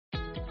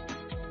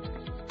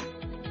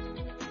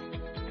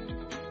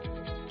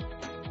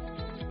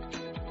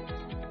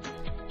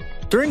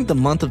During the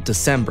month of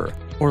December,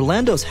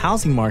 Orlando's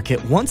housing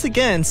market once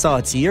again saw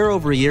its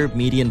year-over-year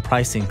median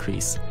price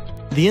increase.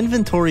 The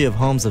inventory of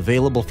homes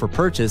available for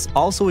purchase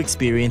also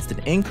experienced an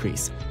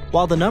increase,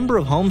 while the number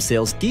of home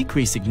sales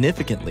decreased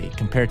significantly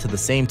compared to the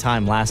same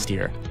time last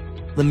year.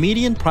 The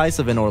median price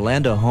of an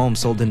Orlando home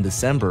sold in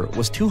December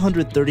was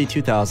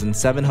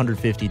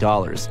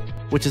 $232,750,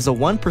 which is a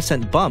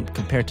 1% bump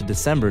compared to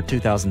December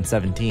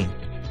 2017.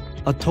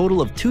 A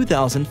total of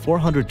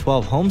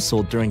 2,412 homes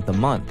sold during the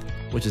month,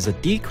 which is a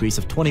decrease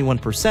of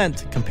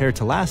 21% compared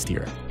to last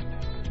year.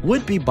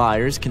 Would-be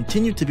buyers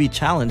continue to be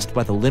challenged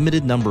by the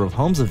limited number of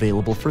homes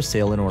available for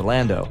sale in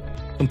Orlando.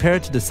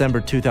 Compared to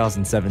December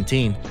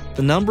 2017,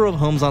 the number of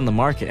homes on the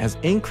market has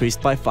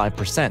increased by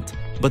 5%,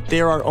 but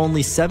there are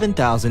only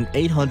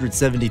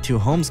 7,872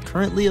 homes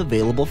currently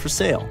available for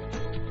sale.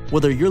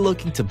 Whether you're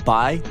looking to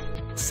buy,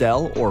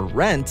 sell, or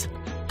rent,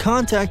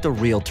 contact a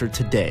realtor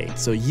today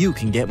so you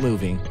can get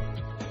moving.